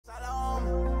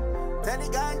Teddy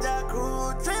Ganja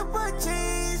Crew, triple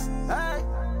cheese. Hey.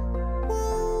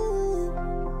 Woo.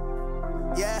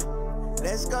 Yeah,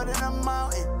 let's go to the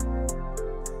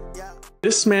mountain. Yeah.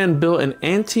 This man built an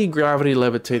anti-gravity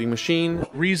levitating machine.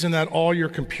 Reason that all your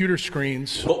computer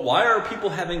screens. But why are people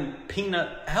having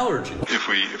peanut allergies?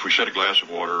 If we shed a glass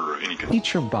of water or any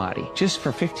Eat your body just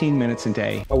for 15 minutes a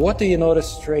day. What do you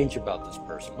notice strange about this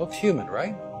person? Looks human,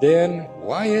 right? Then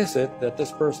why is it that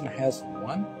this person has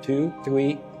 1, 2,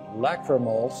 3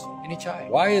 lacrimoles in each eye?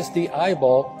 Why is the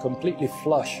eyeball completely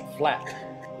flush, flat?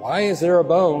 Why is there a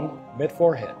bone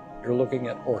mid-forehead? You're looking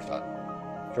at orthon,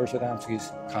 George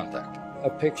Adamski's Contact. A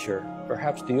picture,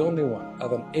 perhaps the only one,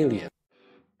 of an alien.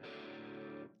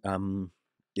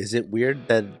 Is it weird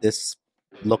that this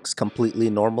looks completely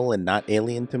normal and not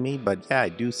alien to me? But yeah, I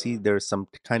do see there's some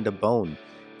kind of bone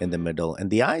in the middle,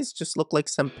 and the eyes just look like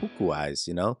seppuku eyes,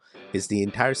 you know? Is the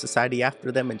entire society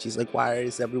after them? And she's like, why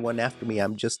is everyone after me?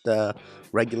 I'm just a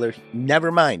regular...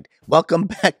 Never mind. Welcome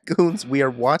back, goons. We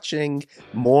are watching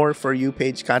more For You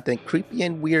page content, creepy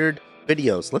and weird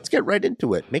videos. Let's get right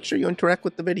into it. Make sure you interact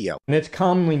with the video. And it's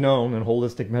commonly known in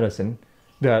holistic medicine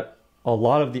that a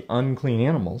lot of the unclean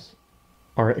animals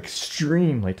are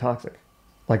extremely toxic,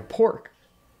 like pork.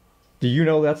 Do you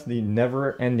know that's the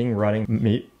never-ending rotting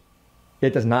meat?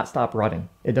 It does not stop rotting.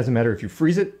 It doesn't matter if you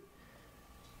freeze it.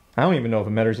 I don't even know if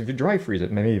it matters if you dry freeze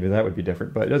it. Maybe that would be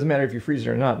different, but it doesn't matter if you freeze it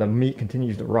or not. The meat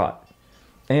continues to rot.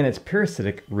 And it's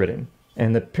parasitic ridden,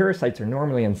 and the parasites are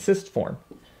normally in cyst form.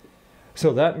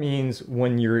 So that means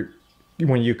when you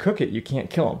cook it, you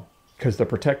can't kill them because they're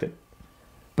protected.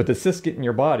 But the cysts get in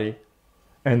your body,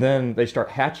 and then they start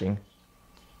hatching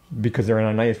because they're in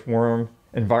a nice warm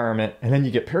environment, and then you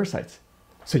get parasites.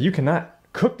 So you cannot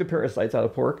cook the parasites out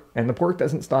of pork, and the pork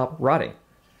doesn't stop rotting.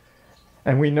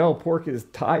 And we know pork is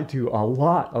tied to a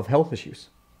lot of health issues.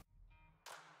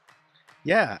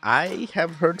 Yeah, I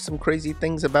have heard some crazy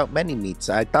things about many meats.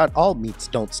 I thought all meats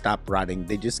don't stop rotting.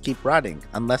 They just keep rotting,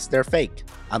 unless they're fake.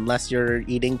 Unless you're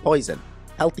eating poison.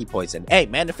 Healthy poison. Hey,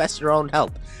 manifest your own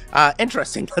health.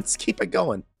 Interesting. Let's keep it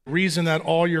going. Reason that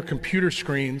all your computer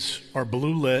screens are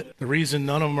blue lit, the reason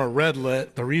none of them are red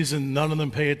lit, the reason none of them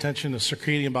pay attention to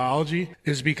circadian biology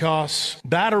is because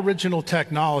that original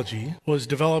technology was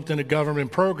developed in a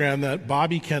government program that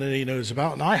Bobby Kennedy knows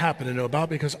about, and I happen to know about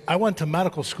because I went to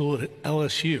medical school at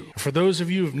LSU. For those of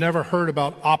you who've never heard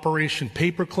about Operation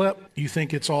Paperclip, you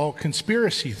think it's all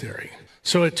conspiracy theory.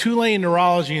 So at Tulane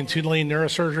Neurology and Tulane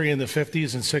Neurosurgery in the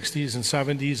 50s and 60s and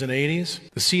 70s and 80s,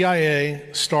 the CIA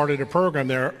started a program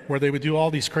there where they would do all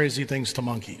these crazy things to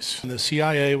monkeys. And the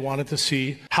CIA wanted to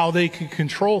see how they could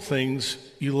control things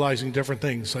utilizing different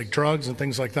things like drugs and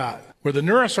things like that. Where the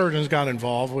neurosurgeons got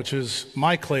involved, which is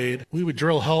my clade, we would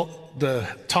drill the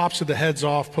tops of the heads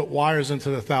off, put wires into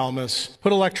the thalamus,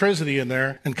 put electricity in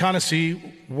there, and kind of see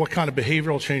what kind of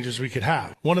behavioral changes we could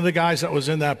have. One of the guys that was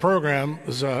in that program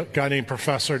was a guy named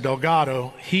Professor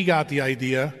Delgado. He got the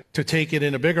idea to take it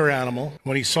in a bigger animal.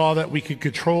 When he saw that we could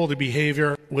control the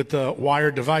behavior with the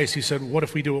wired device, he said, what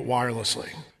if we do it wirelessly?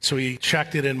 So he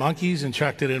checked it in monkeys and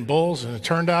checked it in bulls, and it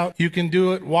turned out you can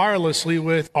do it wirelessly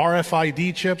with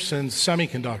RFID chips and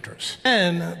semiconductors.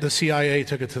 And the CIA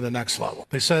took it to the next level.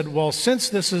 They said, well, since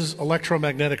this is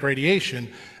electromagnetic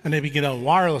radiation and they begin on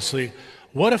wirelessly,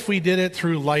 what if we did it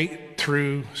through light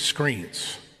through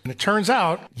screens? And it turns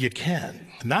out you can.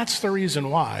 And that's the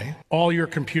reason why all your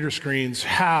computer screens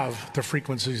have the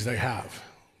frequencies they have.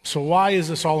 So why is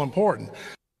this all important?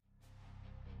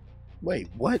 Wait,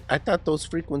 what? I thought those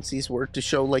frequencies were to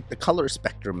show like the color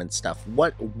spectrum and stuff.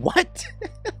 What?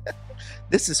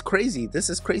 This is crazy. This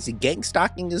is crazy. Gang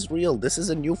stalking is real. This is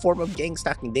a new form of gang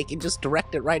stalking. They can just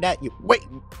direct it right at you. Wait.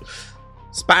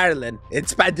 Spiraling.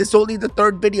 This is only the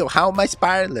third video. How am I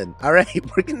spiraling? All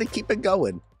right, we're going to keep it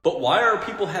going. But why are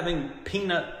people having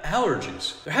peanut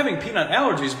allergies? They're having peanut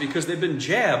allergies because they've been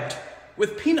jabbed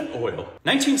with peanut oil.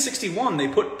 1961, they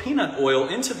put peanut oil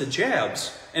into the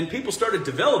jabs, and people started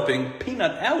developing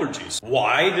peanut allergies.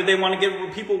 Why did they want to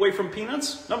get people away from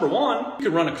peanuts? Number one, you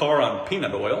can run a car on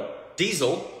peanut oil.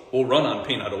 Diesel will run on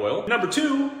peanut oil. Number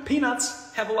two,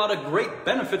 peanuts have a lot of great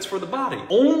benefits for the body.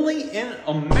 Only in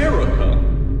America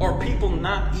are people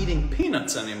not eating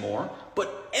peanuts anymore,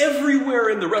 but everywhere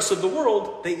in the rest of the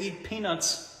world, they eat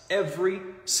peanuts every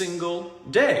single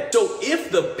day. So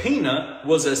if the peanut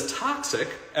was as toxic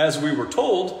as we were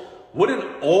told, wouldn't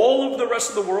all of the rest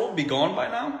of the world be gone by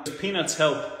now? Peanuts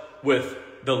help with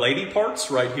the lady parts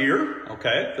right here.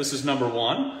 Okay, this is number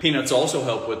one. Peanuts also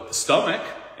help with the stomach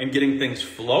and getting things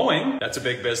flowing. That's a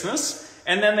big business.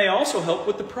 And then they also help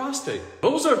with the prostate.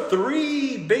 Those are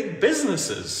three big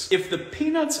businesses. If the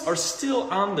peanuts are still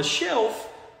on the shelf,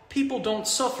 people don't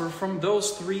suffer from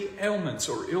those 3 ailments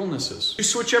or illnesses. You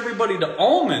switch everybody to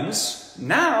almonds,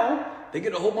 now they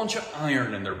get a whole bunch of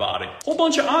iron in their body. Whole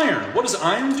bunch of iron. What does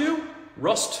iron do?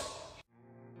 Rust.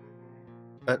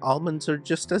 But almonds are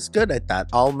just as good at that.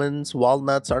 Almonds,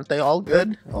 walnuts, aren't they all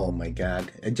good? Oh my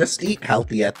god. Just eat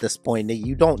healthy at this point.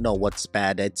 You don't know what's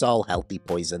bad. It's all healthy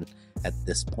poison at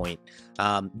this point.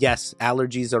 Yes,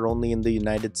 allergies are only in the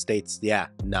United States. Yeah,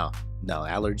 no,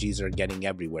 allergies are getting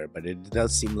everywhere, but it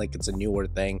does seem like it's a newer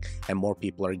thing and more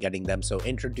people are getting them. So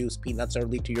introduce peanuts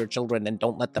early to your children and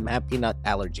don't let them have peanut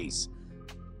allergies.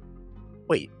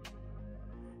 Wait.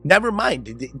 Never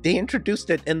mind. They introduced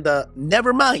it in the...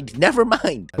 Never mind.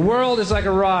 The world is like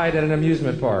a ride at an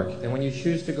amusement park. And when you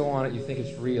choose to go on it, you think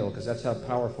it's real, because that's how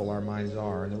powerful our minds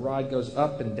are. And the ride goes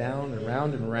up and down and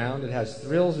round and round. It has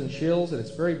thrills and chills, and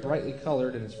it's very brightly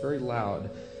colored, and it's very loud.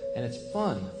 And it's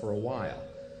fun for a while.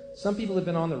 Some people have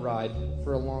been on the ride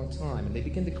for a long time, and they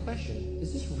begin to question,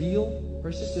 is this real,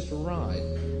 or is this just a ride?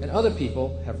 And other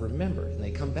people have remembered, and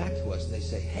they come back to us, and they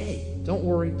say, hey, don't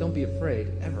worry, don't be afraid,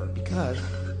 ever, because...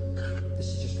 this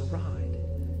is just a ride,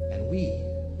 and we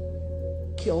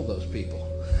kill those people.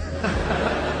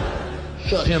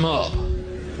 Shut him up.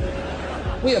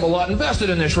 We have a lot invested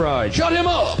in this ride. Shut him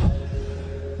up.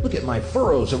 Look at my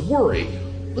furrows of worry.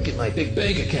 Look at my big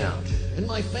bank account and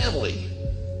my family.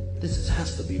 This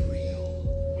has to be real.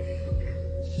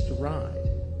 It's just a ride,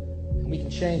 and we can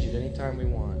change it anytime we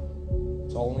want.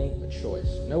 It's only a choice.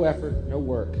 No effort, no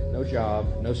work, no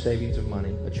job, no savings of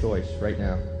money. A choice right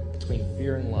now between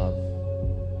fear and love.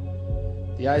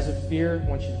 The eyes of fear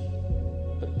want you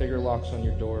to put bigger locks on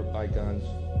your door, buy guns,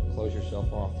 close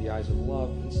yourself off. The eyes of love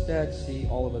instead see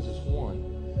all of us as one.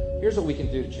 Here's what we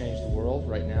can do to change the world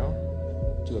right now,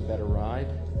 to a better ride.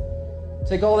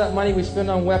 Take all that money we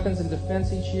spend on weapons and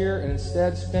defense each year and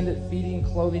instead spend it feeding,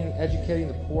 clothing, and educating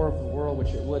the poor of the world,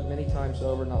 which it would many times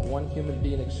over, not one human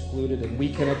being excluded, and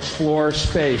we can explore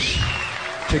space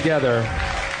together,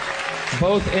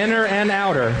 both inner and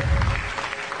outer,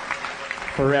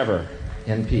 forever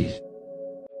in peace.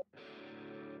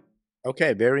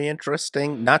 Okay, very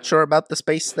interesting. Not sure about the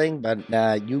space thing, but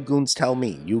you goons tell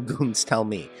me.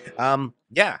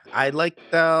 Yeah, I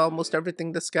liked almost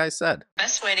everything this guy said. The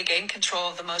best way to gain control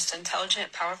of the most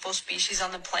intelligent, powerful species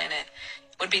on the planet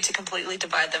would be to completely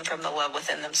divide them from the love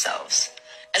within themselves.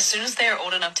 As soon as they are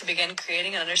old enough to begin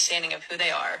creating an understanding of who they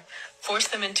are, force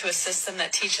them into a system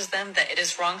that teaches them that it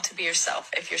is wrong to be yourself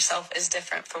if yourself is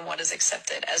different from what is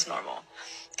accepted as normal.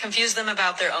 Confuse them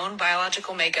about their own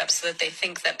biological makeup so that they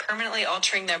think that permanently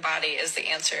altering their body is the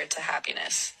answer to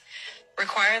happiness.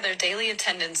 Require their daily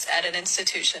attendance at an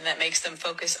institution that makes them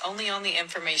focus only on the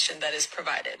information that is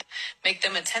provided. Make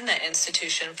them attend that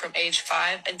institution from age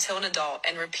 5 until an adult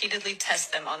and repeatedly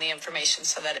test them on the information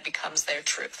so that it becomes their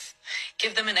truth.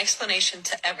 Give them an explanation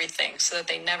to everything so that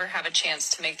they never have a chance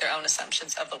to make their own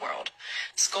assumptions of the world.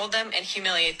 Scold them and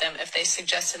humiliate them if they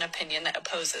suggest an opinion that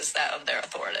opposes that of their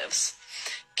authoritives.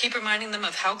 Keep reminding them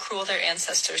of how cruel their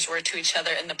ancestors were to each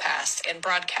other in the past and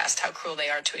broadcast how cruel they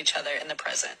are to each other in the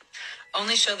present.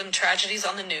 Only show them tragedies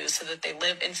on the news so that they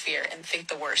live in fear and think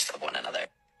the worst of one another.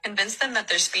 Convince them that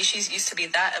their species used to be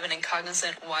that of an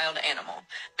incognizant wild animal.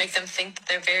 Make them think that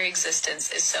their very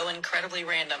existence is so incredibly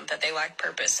random that they lack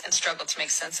purpose and struggle to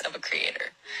make sense of a creator.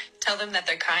 Tell them that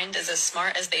their kind is as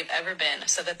smart as they've ever been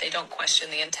so that they don't question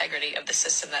the integrity of the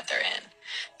system that they're in.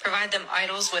 Provide them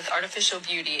idols with artificial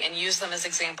beauty and use them as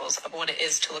examples of what it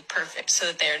is to look perfect so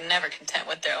that they are never content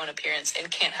with their own appearance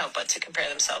and can't help but to compare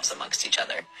themselves amongst each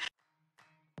other.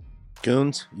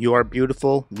 Goons, you are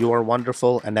beautiful, you are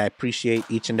wonderful, and I appreciate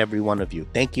each and every one of you.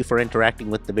 Thank you for interacting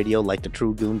with the video like a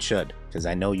true goon should, because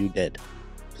I know you did.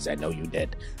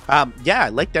 Yeah, I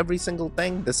liked every single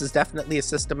thing. This is definitely a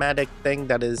systematic thing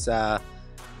that is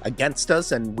against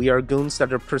us, and we are goons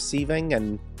that are perceiving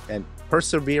and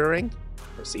persevering.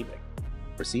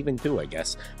 Perceiving too, I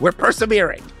guess. We're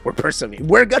persevering.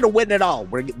 We're gonna win it all.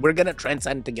 We're gonna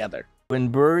transcend together. When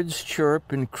birds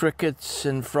chirp and crickets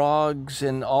and frogs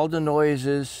and all the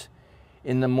noises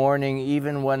in the morning,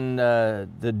 even when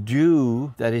the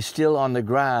dew that is still on the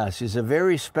grass is a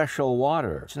very special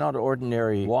water. It's not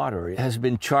ordinary water. It has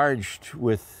been charged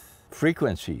with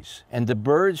frequencies. And the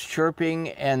birds chirping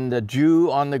and the dew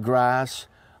on the grass,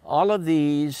 all of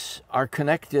these are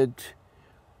connected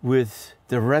with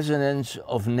the resonance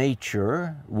of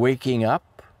nature waking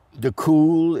up. The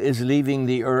cool is leaving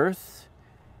the earth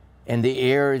and the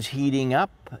air is heating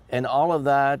up, and all of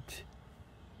that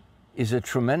is a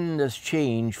tremendous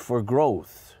change for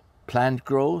growth, plant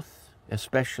growth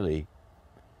especially.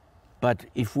 But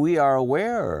if we are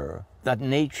aware that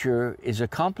nature is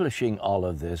accomplishing all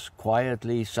of this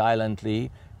quietly, silently,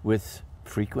 with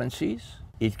frequencies,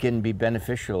 it can be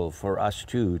beneficial for us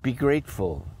to be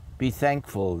grateful, be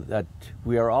thankful that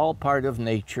we are all part of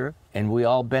nature and we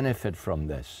all benefit from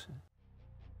this.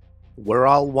 We're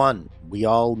all one. We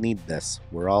all need this.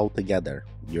 We're all together.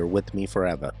 You're with me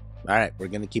forever. All right, we're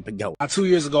going to keep it going. 2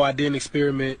 years ago, I did an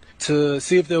experiment to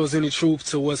see if there was any truth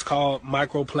to what's called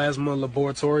Mycoplasma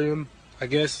laboratorium, I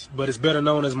guess, but it's better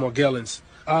known as Morgellons.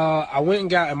 I went and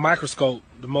got a microscope,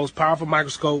 the most powerful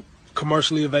microscope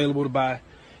commercially available to buy,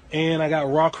 and I got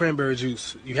raw cranberry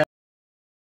juice. You have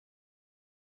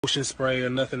ocean spray or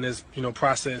nothing that's,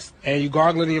 processed, and you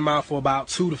gargle it in your mouth for about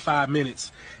 2 to 5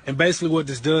 minutes. And basically what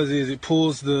this does is it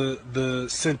pulls the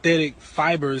synthetic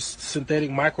fibers, synthetic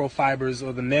microfibers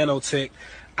or the nanotech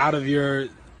out of your,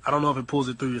 I don't know if it pulls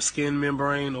it through your skin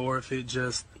membrane or if it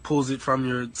just pulls it from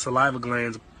your saliva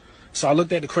glands. So I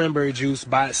looked at the cranberry juice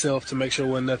by itself to make sure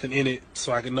there wasn't nothing in it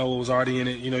so I could know what was already in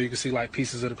it. You can see like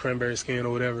pieces of the cranberry skin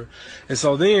or whatever. And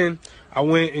so then I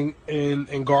went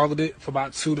and gargled it for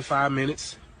about 2 to 5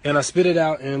 minutes. And I spit it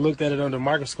out and looked at it under a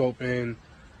microscope, and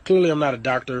clearly I'm not a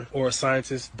doctor or a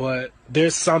scientist, but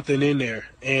there's something in there.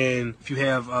 And if you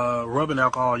have rubbing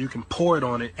alcohol, you can pour it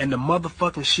on it, and the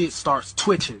motherfucking shit starts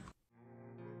twitching.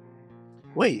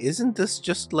 Wait, isn't this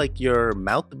just like your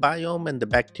mouth biome and the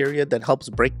bacteria that helps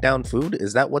break down food?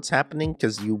 Is that what's happening?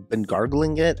 Because you've been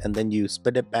gargling it and then you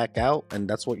spit it back out and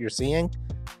that's what you're seeing?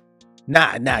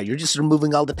 Nah, you're just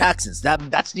removing all the toxins.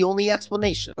 That's the only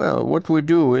explanation. Well, what we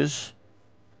do is,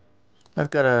 I've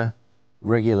got a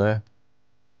regular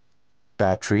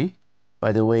battery.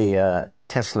 By the way,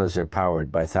 Teslas are powered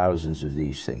by thousands of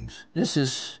these things. This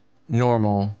is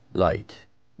normal light,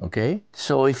 okay?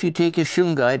 So if you take a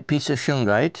shungite, piece of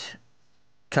shungite,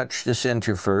 touch the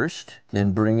center first,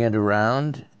 then bring it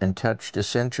around and touch the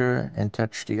center and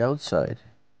touch the outside.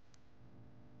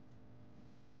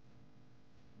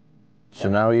 So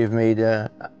now you've made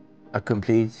a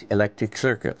complete electric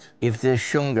circuit. If the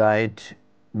shungite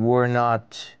were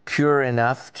not pure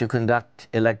enough to conduct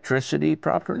electricity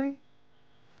properly,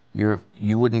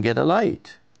 you wouldn't get a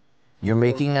light. You're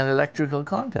making an electrical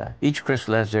contact. Each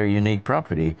crystal has their unique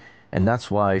property, and that's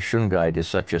why shungite is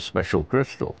such a special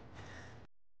crystal.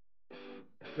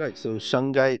 Right, so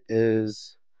shungite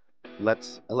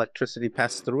lets electricity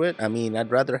pass through it. I mean,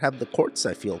 I'd rather have the quartz,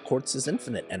 I feel. Quartz is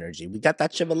infinite energy. We got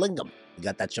that Shivalingam.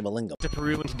 To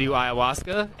Peru to do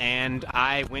ayahuasca, and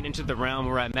I went into the realm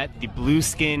where I met the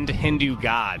blue-skinned Hindu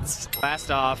gods.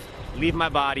 Blast off, leave my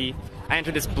body, I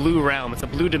enter this blue realm. It's a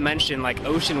blue dimension like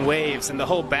ocean waves, and the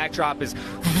whole backdrop is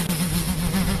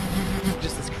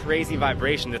just this crazy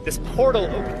vibration that this portal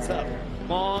opens up.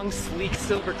 Long, sleek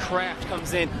silver craft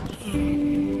comes in.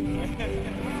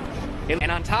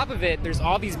 And on top of it, there's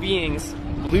all these beings,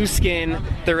 blue skin,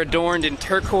 they're adorned in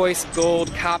turquoise,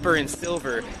 gold, copper, and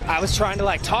silver. I was trying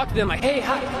to talk to them like, hey,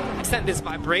 hi. I sent this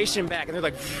vibration back, and they're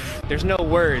like, there's no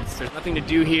words, there's nothing to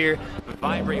do here, but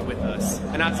vibrate with us.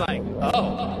 And I was like,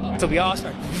 oh. So we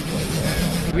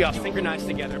all synchronized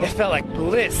together. It felt like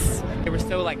bliss. They were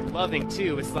so loving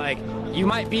too. It's like, you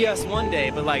might be us one day,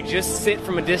 but just sit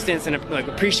from a distance and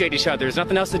appreciate each other. There's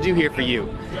nothing else to do here for you.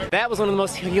 That was one of the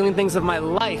most healing things of my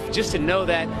life, just to know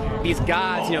that these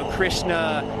gods,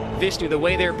 Krishna, Vishnu, the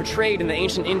way they're portrayed in the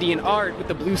ancient Indian art with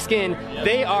the blue skin,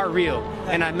 they are real.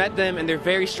 And I met them, and they're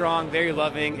very strong, very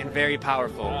loving, and very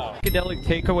powerful. Psychedelic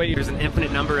takeaway, there's an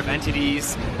infinite number of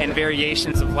entities and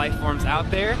variations of life forms out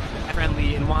there,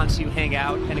 friendly, and want to hang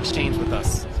out and exchange with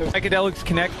us. So psychedelics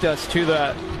connect us to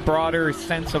the broader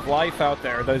sense of life out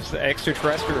there, those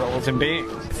extraterrestrials and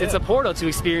beings. It's a portal to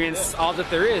experience all that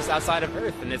there is outside of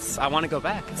Earth, and I want to go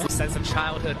back. It's a sense of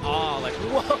childhood awe,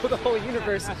 whoa, the whole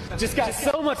universe just got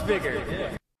so much bigger.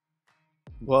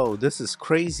 Whoa, this is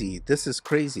crazy.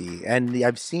 And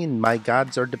I've seen my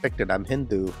gods are depicted. I'm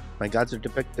Hindu. My gods are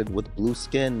depicted with blue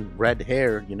skin, red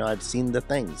hair. I've seen the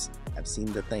things.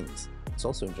 It's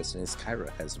also interesting is Kyra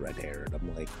has red hair, and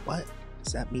I'm like, what?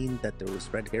 Does that mean that there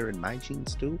was red hair in my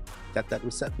genes too? Got that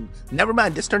reception? Never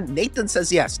mind, Nathan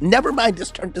says yes. Never mind, this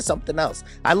turned to something else.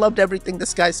 I loved everything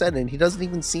this guy said, and he doesn't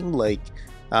even seem like,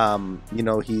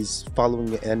 he's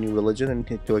following any religion,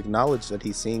 and to acknowledge that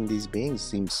he's seeing these beings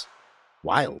seems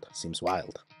wild.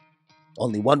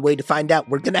 Only one way to find out.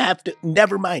 We're going to have to...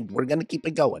 Never mind. We're going to keep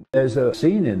it going. There's a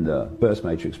scene in the first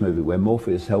Matrix movie where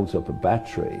Morpheus holds up a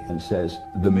battery and says,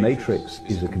 the Matrix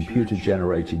is a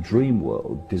computer-generated dream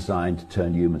world designed to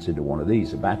turn humans into one of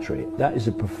these, a battery. That is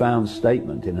a profound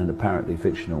statement in an apparently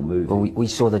fictional movie. Well, we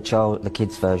saw the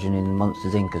kids' version in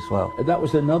Monsters, Inc. as well. That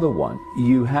was another one.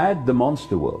 You had the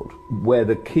monster world, where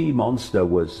the key monster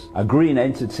was a green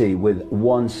entity with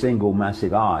one single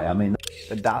massive eye. I mean...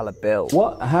 the dollar bill.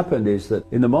 What happened is that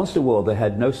in the monster world, they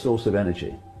had no source of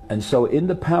energy. And so in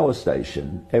the power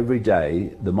station, every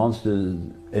day, the monster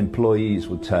employees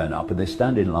would turn up and they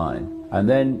stand in line. And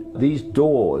then these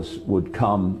doors would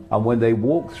come, and when they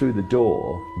walked through the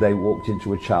door, they walked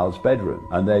into a child's bedroom.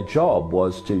 And their job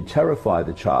was to terrify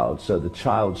the child, so the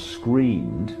child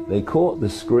screamed. They caught the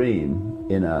scream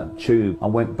in a tube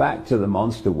and went back to the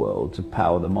monster world to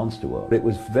power the monster world. It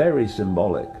was very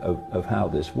symbolic of how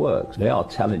this works. They are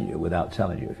telling you without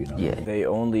telling you, if you know what I mean. They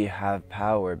only have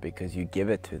power because you give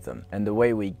it to them. And the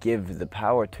way we give the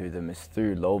power to them is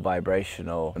through low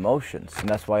vibrational emotions. And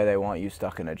that's why they want you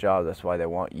stuck in a job. That's why they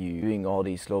want you doing all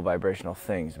these low vibrational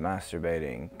things,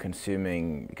 masturbating,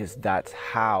 consuming, because that's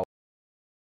how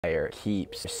fire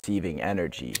keeps receiving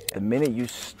energy. The minute you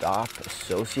stop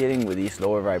associating with these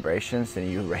lower vibrations and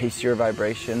you raise your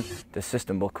vibration, the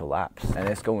system will collapse, and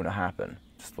it's going to happen.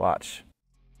 Just watch.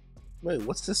 Wait,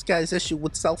 what's this guy's issue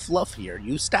with self-love here?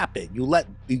 You stop it.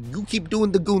 You keep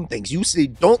doing the goon things. You see,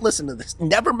 don't listen to this.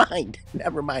 Never mind.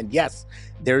 Never mind. Yes,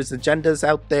 there's agendas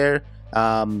out there.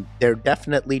 They're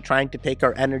definitely trying to take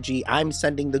our energy. I'm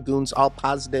sending the goons all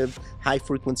positive, high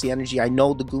frequency energy. I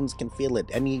know the goons can feel it.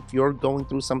 If you're going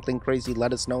through something crazy,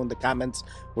 let us know in the comments.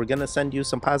 We're gonna send you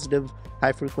some positive,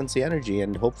 high frequency energy,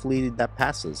 and hopefully that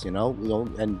passes. And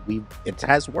it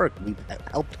has worked. We've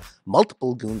helped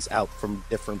multiple goons out from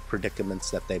different predicaments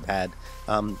that they've had.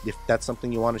 If that's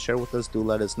something you want to share with us, do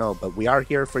let us know. But we are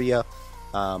here for you.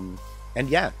 And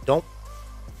yeah, don't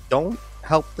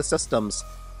help the systems.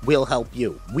 We'll help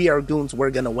you. We are goons. We're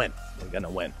gonna win. We're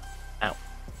gonna win. Ow.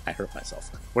 I hurt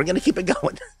myself. We're gonna keep it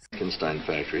going. Frankenstein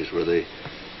factories where they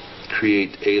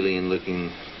create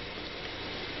alien-looking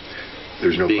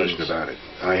There's no beings. question about it.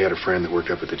 I had a friend that worked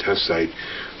up at the test site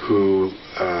who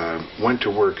went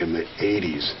to work in the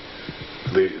 80s,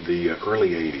 the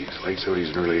early 80s, late 70s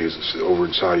and early 80s over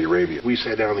in Saudi Arabia. We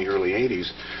sat down in the early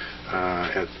 80s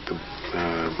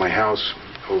at my house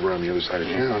over on the other side of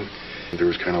town. There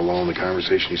was kind of a lull in the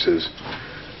conversation. He says,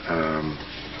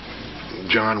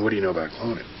 John, what do you know about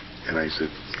cloning? And I said,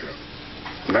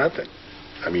 nothing.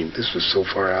 I mean, this was so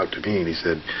far out to me. And he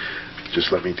said,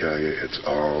 just let me tell you, it's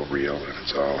all real and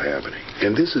it's all happening.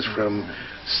 And this is from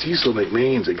Cecil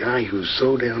McMains, a guy who's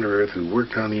so down to earth, who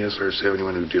worked on the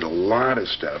SR-71, who did a lot of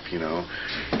stuff,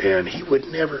 and he would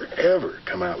never, ever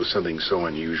come out with something so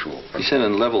unusual. He said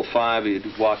on level 5,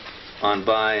 he'd walk on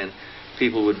by and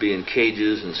people would be in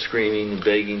cages and screaming and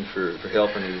begging for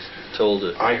help, and he was told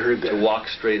to walk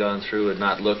straight on through and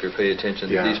not look or pay attention.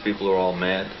 Yeah. These people are all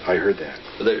mad. I heard that.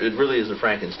 But it really is a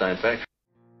Frankenstein factory.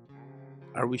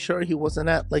 Are we sure he wasn't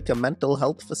at like a mental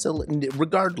health facility?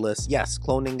 Regardless, yes,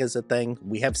 cloning is a thing.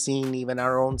 We have seen even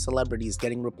our own celebrities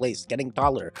getting replaced, getting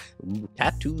taller,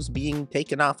 tattoos being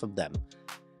taken off of them.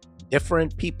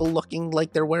 Different people looking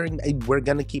like they're wearing, we're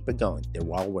gonna keep it going. They're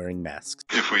all wearing masks.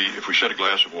 If we set a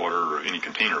glass of water or any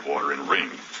container of water in a ring,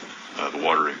 the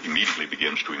water immediately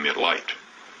begins to emit light.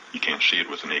 You can't see it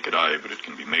with the naked eye, but it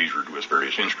can be measured with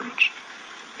various instruments.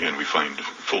 And we find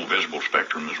full visible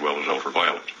spectrum as well as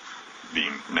ultraviolet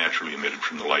being naturally emitted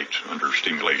from the light under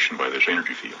stimulation by this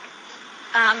energy field.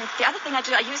 The other thing I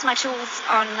do, I use my tools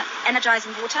on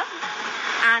energizing water,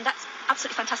 and that's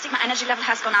absolutely fantastic. My energy level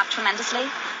has gone up tremendously.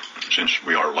 Since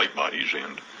we are light bodies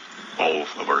and all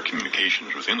of our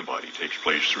communications within the body takes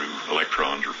place through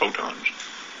electrons or photons,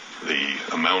 the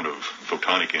amount of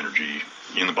photonic energy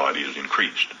in the body is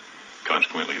increased.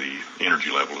 Consequently, the energy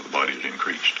level of the body is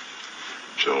increased.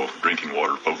 So drinking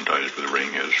water potentized with a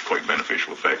ring has quite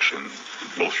beneficial effects in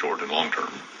both short and long term.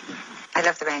 I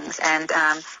love the rings, and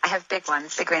I have big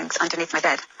rings underneath my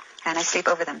bed, and I sleep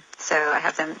over them. So I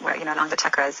have them along the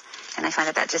chakras, and I find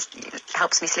that just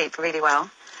helps me sleep really well.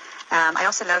 I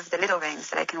also love the little rings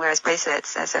that I can wear as bracelets.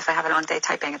 So if I have a long day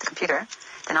typing at the computer,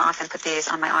 then I'll often put these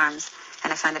on my arms,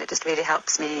 and I find that it just really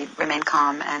helps me remain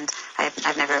calm, and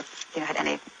I've never had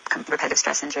any repetitive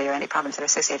stress injury or any problems that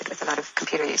are associated with a lot of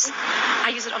computer use.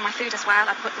 I use it on my food as well.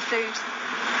 I put the food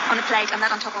on a plate and that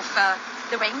on top of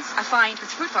the rings. I find with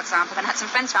fruit, for example, when I had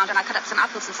some friends round and I cut up some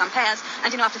apples and some pears,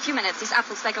 and after a few minutes these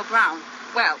apples, they go brown.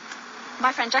 Well,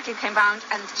 my friend Jackie came round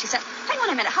and she said, hang on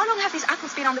a minute, how long have these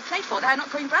apples been on the plate for? They're not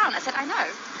going brown. I said, I know.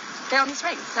 They're on these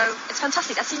rings. So it's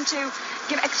fantastic. They seem to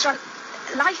give extra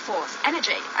life force,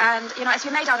 energy. And, as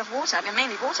we're made out of water,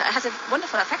 mainly water, it has a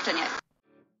wonderful effect on you.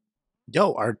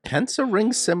 Yo, are Tensor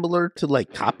rings similar to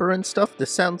like copper and stuff?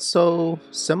 This sounds so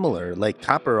similar. Like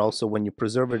copper also, when you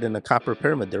preserve it in a copper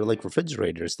pyramid, they're like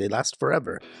refrigerators. They last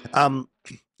forever.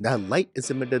 Now light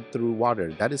is emitted through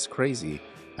water. That is crazy.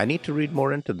 I need to read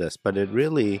more into this, but it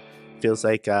really feels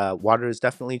like water is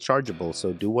definitely chargeable,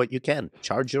 so do what you can.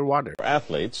 Charge your water.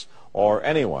 Athletes or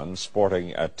anyone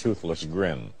sporting a toothless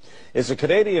grin. It's a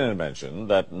Canadian invention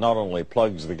that not only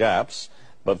plugs the gaps,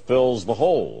 but fills the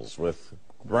holes with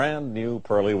brand new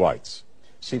pearly whites.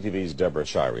 CTV's Deborah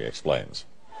Shirey explains.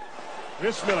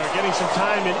 Miller getting some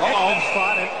time in Edmonds'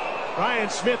 spot, and Ryan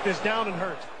Smith is down and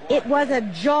hurt. It was a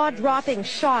jaw-dropping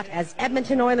shot as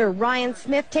Edmonton Oiler Ryan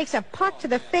Smith takes a puck to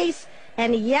the face,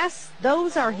 and yes,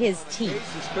 those are his teeth.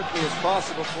 As quickly as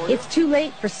possible for you. It's too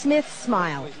late for Smith's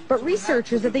smile, but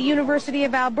researchers at the University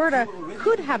of Alberta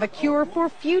could have a cure for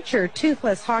future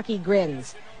toothless hockey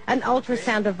grins. An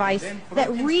ultrasound device that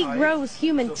regrows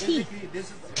human teeth.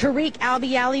 Tariq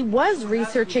Albiali was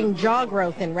researching jaw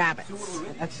growth in rabbits.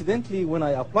 Accidentally, when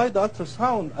I applied the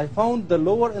ultrasound, I found the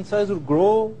lower incisor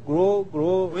grow.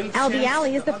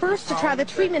 Albiali is the first to try the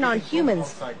treatment on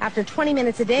humans. After 20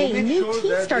 minutes a day, new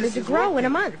teeth started to grow in a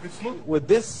month. With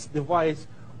this device,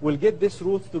 we'll get these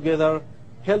roots together,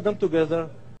 held them together.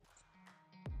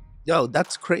 Yo,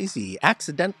 that's crazy.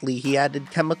 Accidentally, he added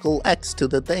chemical X to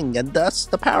the thing, and thus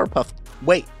the Powerpuff.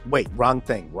 Wait, wrong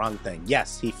thing.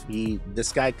 Yes,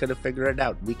 this guy could have figured it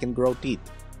out. We can grow teeth.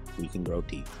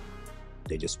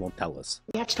 They just won't tell us.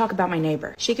 We have to talk about my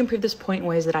neighbor. She can prove this point in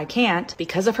ways that I can't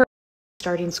because of her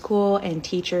starting school and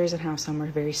teachers and how some are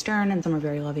very stern and some are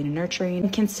very loving and nurturing.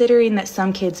 And considering that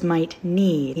some kids might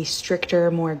need a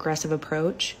stricter, more aggressive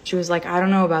approach, she was like, I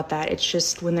don't know about that. It's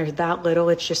just when they're that little,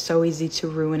 it's just so easy to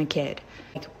ruin a kid.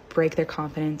 Like, break their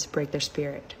confidence, break their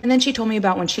spirit. And then she told me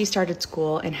about when she started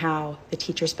school and how the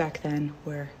teachers back then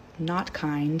were not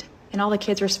kind. And all the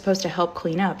kids were supposed to help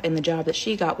clean up, and the job that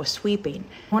she got was sweeping.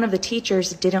 One of the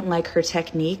teachers didn't like her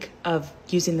technique of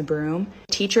using the broom.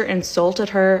 The teacher insulted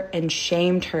her and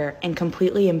shamed her and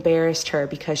completely embarrassed her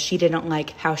because she didn't like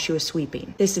how she was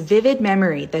sweeping. This vivid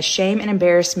memory, the shame and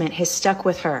embarrassment, has stuck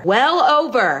with her well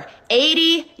over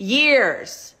 80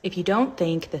 years. If you don't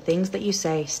think the things that you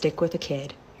say stick with a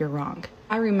kid, you're wrong.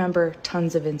 I remember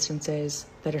tons of instances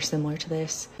that are similar to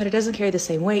this, but it doesn't carry the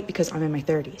same weight because I'm in my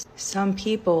 30s. Some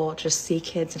people just see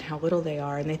kids and how little they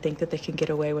are, and they think that they can get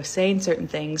away with saying certain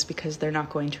things because they're not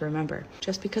going to remember.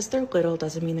 Just because they're little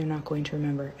doesn't mean they're not going to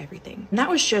remember everything. And that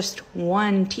was just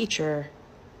one teacher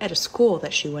at a school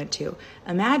that she went to.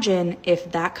 Imagine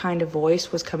if that kind of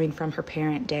voice was coming from her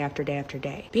parent day after day after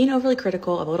day. Being overly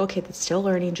critical of a little kid that's still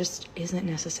learning just isn't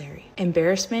necessary.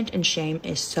 Embarrassment and shame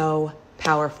is so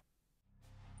powerful.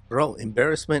 Bro,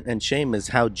 embarrassment and shame is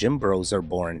how gym bros are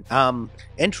born.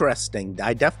 Interesting.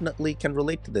 I definitely can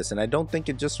relate to this, and I don't think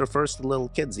it just refers to little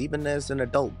kids. Even as an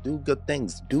adult, do good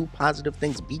things, do positive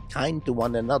things, be kind to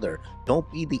one another. Don't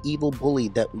be the evil bully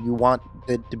that you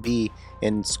wanted to be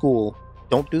in school.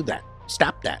 Don't do that.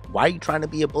 Stop that. Why are you trying to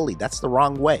be a bully? That's the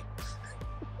wrong way.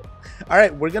 All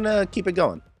right, we're gonna keep it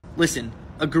going. Listen,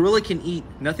 a gorilla can eat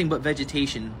nothing but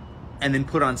vegetation and then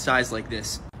put on size like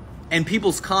this. And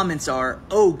people's comments are,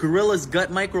 oh, gorillas'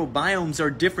 gut microbiomes are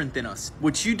different than us.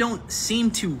 What you don't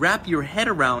seem to wrap your head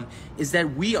around is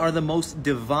that we are the most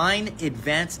divine,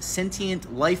 advanced,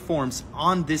 sentient life forms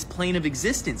on this plane of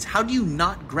existence. How do you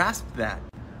not grasp that?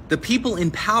 The people in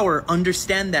power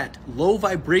understand that low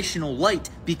vibrational light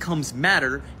becomes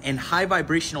matter and high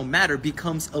vibrational matter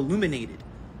becomes illuminated.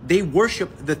 They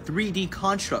worship the 3D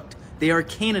construct. They are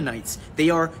Canaanites. They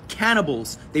are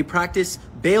cannibals. They practice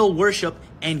Baal worship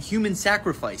and human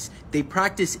sacrifice. They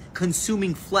practice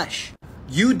consuming flesh.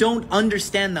 You don't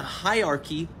understand the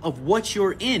hierarchy of what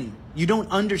you're in. You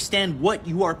don't understand what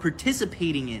you are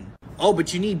participating in. Oh,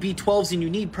 but you need B12s and you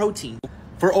need protein.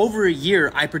 For over a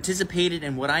year, I participated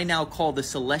in what I now call the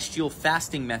celestial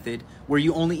fasting method, where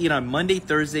you only eat on Monday,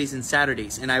 Thursdays, and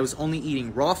Saturdays, and I was only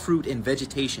eating raw fruit and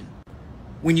vegetation.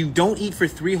 When you don't eat for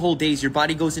 3 whole days, your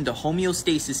body goes into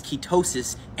homeostasis,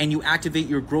 ketosis, and you activate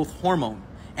your growth hormone.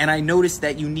 And I noticed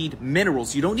that you need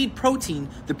minerals. You don't need protein.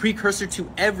 The precursor to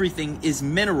everything is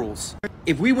minerals.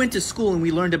 If we went to school and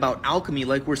we learned about alchemy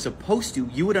like we're supposed to,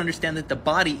 you would understand that the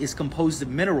body is composed of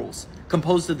minerals,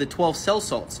 composed of the 12 cell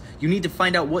salts. You need to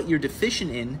find out what you're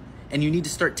deficient in, and you need to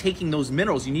start taking those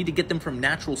minerals. You need to get them from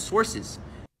natural sources.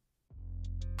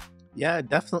 Yeah,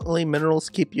 definitely minerals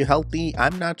keep you healthy.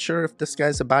 I'm not sure if this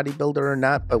guy's a bodybuilder or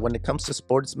not, but when it comes to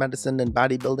sports medicine and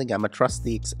bodybuilding, I'm gonna trust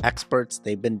the experts.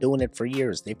 They've been doing it for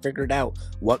years. They figured out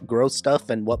what grows stuff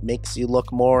and what makes you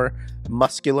look more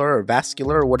muscular or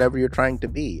vascular or whatever you're trying to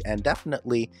be. And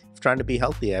definitely, if you're trying to be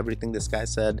healthy, everything this guy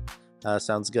said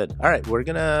sounds good. All right, we're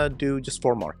gonna do just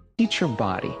 4 more. Teach your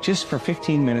body, just for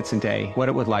 15 minutes a day, what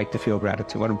it would like to feel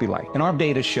gratitude, what it would be like. And our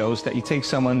data shows that you take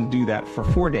someone to do that for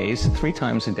 4 days, 3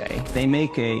 times a day. They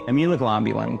make a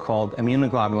immunoglobulin called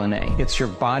immunoglobulin A. It's your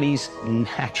body's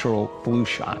natural flu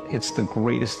shot. It's the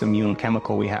greatest immune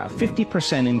chemical we have.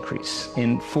 50% increase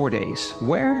in 4 days.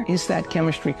 Where is that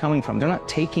chemistry coming from? They're not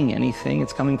taking anything.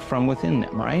 It's coming from within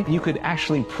them, right? You could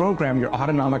actually program your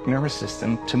autonomic nervous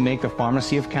system to make the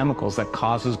pharmacy of chemicals that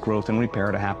causes growth and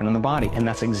repair to happen in the body. And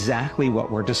that's exactly what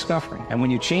we're discovering. And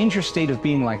when you change your state of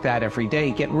being like that every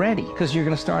day, get ready, because you're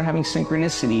going to start having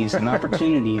synchronicities and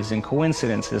opportunities and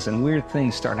coincidences and weird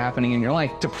things start happening in your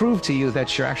life to prove to you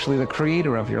that you're actually the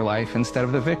creator of your life instead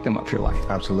of the victim of your life.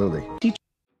 Absolutely.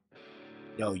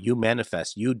 Yo, you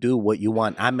manifest. You do what you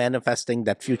want. I'm manifesting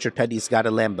that future Teddy's got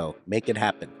a Lambo. Make it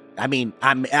happen. I mean,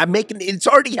 I'm making it's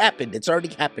already happened. It's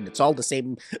already happened. It's all the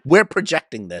same. We're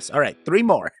projecting this. All right, 3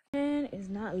 more. Man is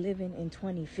not living in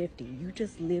 2050. You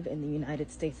just live in the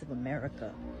United States of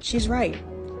America. She's right.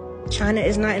 China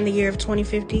is not in the year of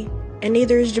 2050, and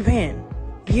neither is Japan.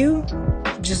 You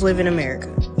just live in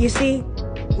America. You see,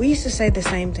 we used to say the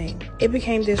same thing. It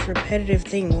became this repetitive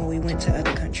thing when we went to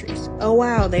other countries. Oh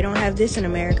wow, they don't have this in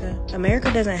America.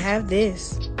 America doesn't have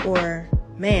this. Or,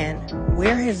 man,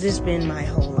 where has this been my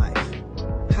whole life?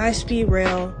 High-speed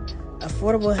rail,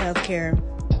 affordable healthcare,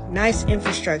 nice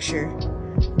infrastructure.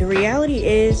 The reality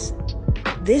is,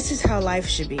 this is how life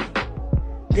should be.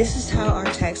 This is how our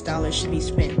tax dollars should be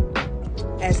spent.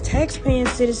 As tax-paying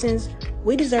citizens,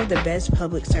 we deserve the best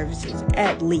public services,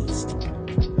 at least.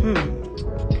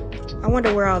 I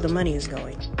wonder where all the money is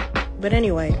going. But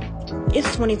anyway,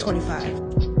 it's 2025.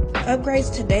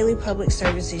 Upgrades to daily public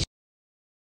services.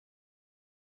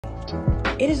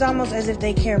 It is almost as if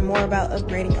they care more about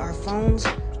upgrading our phones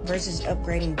versus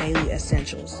upgrading daily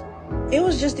essentials. It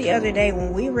was just the other day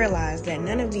when we realized that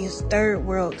none of these third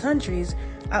world countries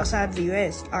outside the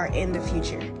US are in the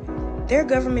future. Their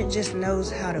government just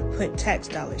knows how to put tax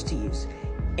dollars to use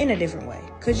in a different way.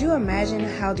 Could you imagine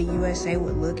how the USA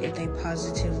would look if they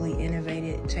positively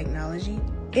innovated technology?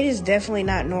 It is definitely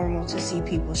not normal to see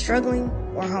people struggling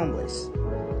or homeless.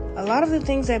 A lot of the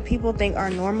things that people think are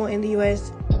normal in the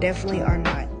US definitely are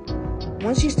not.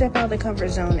 Once you step out of the comfort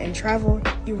zone and travel,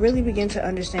 you really begin to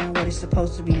understand what is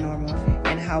supposed to be normal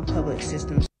and how public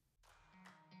systems.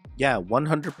 Yeah,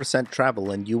 100%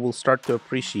 travel, and you will start to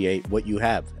appreciate what you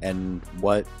have and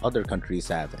what other countries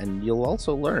have. And you'll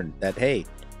also learn that, hey,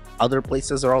 other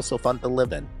places are also fun to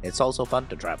live in. It's also fun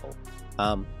to travel.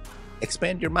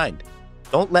 Expand your mind.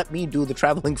 Don't let me do the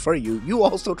traveling for you. You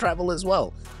also travel as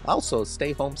well. Also,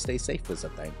 stay home, stay safe is a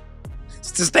thing.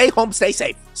 Stay home, stay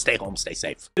safe. Stay home, stay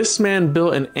safe. This man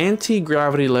built an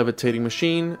anti-gravity levitating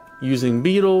machine using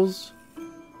beetles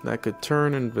that could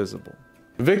turn invisible.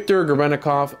 Viktor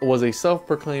Grebennikov was a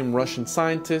self-proclaimed Russian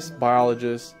scientist,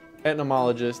 biologist,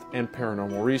 entomologist, and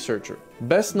paranormal researcher.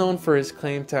 Best known for his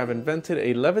claim to have invented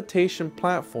a levitation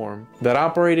platform that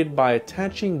operated by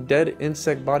attaching dead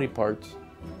insect body parts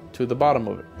to the bottom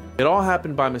of it. It all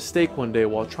happened by mistake one day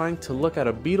while trying to look at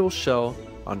a beetle shell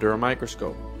under a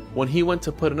microscope. When he went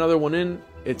to put another one in,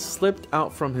 it slipped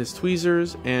out from his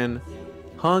tweezers and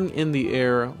hung in the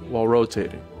air while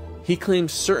rotating. He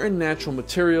claims certain natural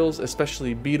materials,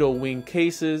 especially beetle wing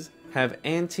cases, have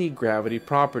anti-gravity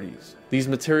properties. These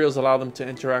materials allow them to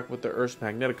interact with the Earth's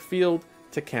magnetic field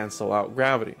to cancel out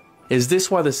gravity. Is this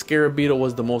why the scarab beetle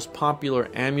was the most popular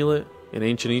amulet in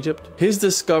ancient Egypt? His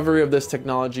discovery of this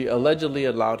technology allegedly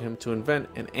allowed him to invent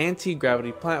an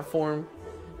anti-gravity platform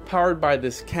powered by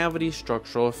this cavity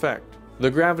structural effect.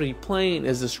 The gravity plane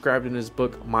is described in his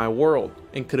book My World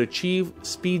and could achieve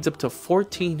speeds up to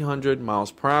 1400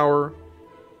 miles per hour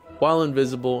while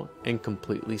invisible and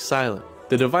completely silent.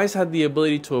 The device had the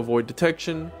ability to avoid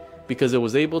detection because it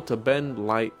was able to bend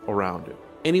light around it.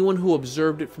 Anyone who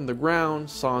observed it from the ground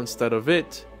saw instead of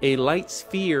it a light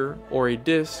sphere or a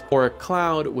disc or a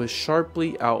cloud with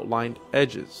sharply outlined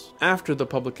edges. After the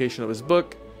publication of his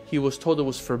book, he was told it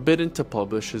was forbidden to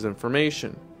publish his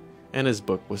information, and his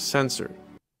book was censored.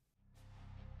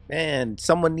 Man,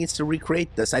 someone needs to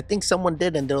recreate this. I think someone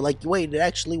did, and they're like, wait, it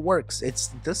actually works.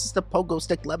 This is the pogo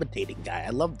stick levitating guy.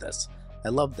 I love this. I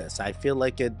love this. I feel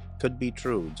like it could be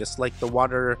true. Just like the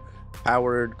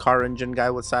water-powered car engine guy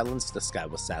was silenced, this guy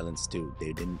was silenced too.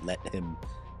 They didn't let him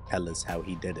tell us how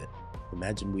he did it.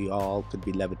 Imagine we all could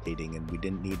be levitating and we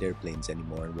didn't need airplanes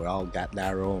anymore, and we all got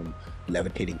our own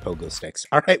levitating pogo sticks.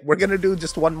 All right, we're gonna do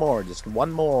just one more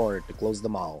to close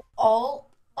them all. All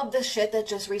of the shit that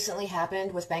just recently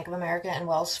happened with Bank of America and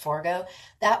Wells Fargo,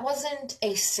 that wasn't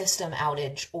a system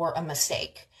outage or a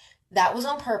mistake. That was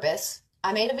on purpose.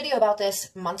 I made a video about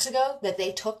this months ago that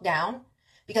they took down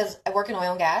because I work in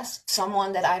oil and gas.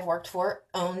 Someone that I've worked for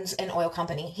owns an oil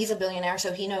company. He's a billionaire,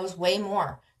 so he knows way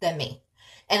more than me.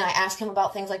 And I ask him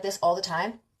about things like this all the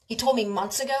time. He told me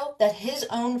months ago that his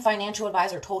own financial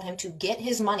advisor told him to get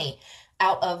his money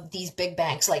out of these big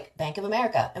banks like Bank of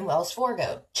America and Wells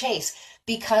Fargo, Chase,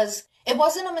 because it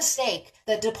wasn't a mistake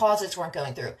that deposits weren't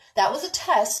going through. That was a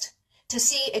test to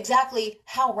see exactly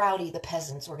how rowdy the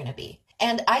peasants were going to be.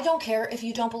 And I don't care if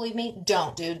you don't believe me.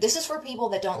 Don't, dude. This is for people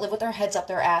that don't live with their heads up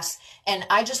their ass. And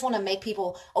I just want to make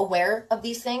people aware of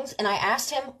these things. And I asked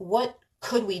him, what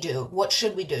could we do? What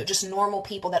should we do? Just normal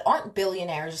people that aren't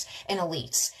billionaires and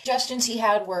elites. Suggestions he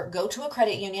had were go to a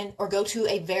credit union or go to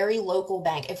a very local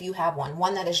bank if you have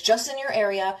one that is just in your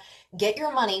area. Get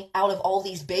your money out of all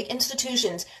these big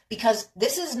institutions, because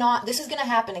this is going to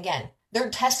happen again. They're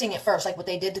testing it first, like what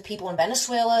they did to people in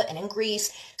Venezuela and in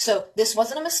Greece. So this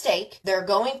wasn't a mistake. They're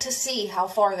going to see how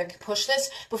far they can push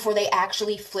this before they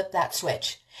actually flip that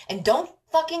switch. And don't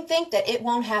fucking think that it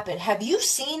won't happen. Have you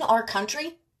seen our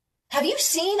country? Have you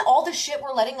seen all the shit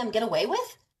we're letting them get away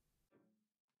with?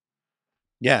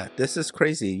 Yeah, this is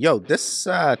crazy. Yo, this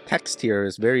text here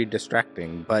is very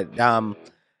distracting, but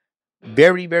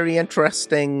very, very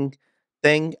interesting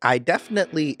thing. I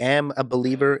definitely am a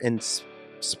believer in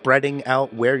spreading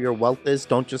out where your wealth is.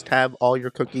 Don't just have all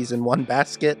your cookies in one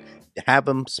basket. Have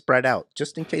them spread out.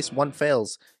 Just in case one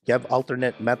fails, you have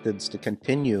alternate methods to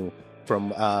continue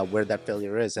from where that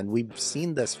failure is. And we've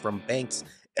seen this from banks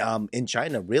in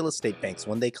China, real estate banks.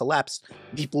 When they collapsed,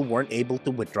 people weren't able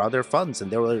to withdraw their funds, and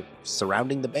they were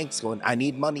surrounding the banks going, I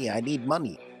need money, I need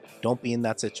money. Don't be in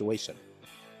that situation.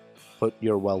 Put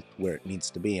your wealth where it needs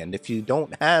to be. And if you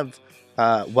don't have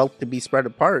wealth to be spread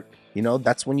apart, you know,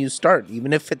 that's when you start.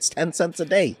 Even if it's 10 cents a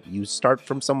day, you start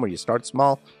from somewhere. You start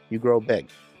small, you grow big.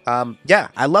 Yeah,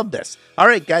 I love this. All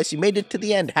right, guys, you made it to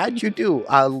the end. How'd you do?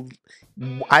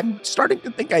 I'm starting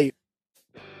to think I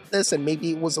this, and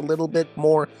maybe it was a little bit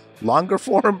more longer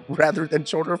form rather than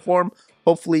shorter form.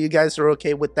 Hopefully you guys are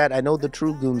okay with that. I know the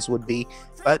true goons would be,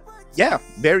 but yeah,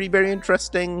 very, very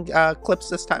interesting clips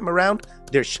this time around.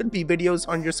 There should be videos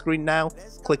on your screen now.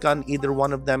 Click on either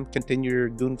one of them, continue your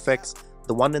goon fix.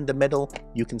 The one in the middle,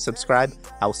 you can subscribe.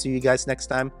 I'll see you guys next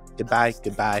time. Goodbye,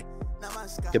 goodbye,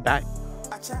 goodbye.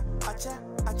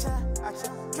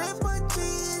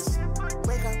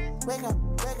 Wake up.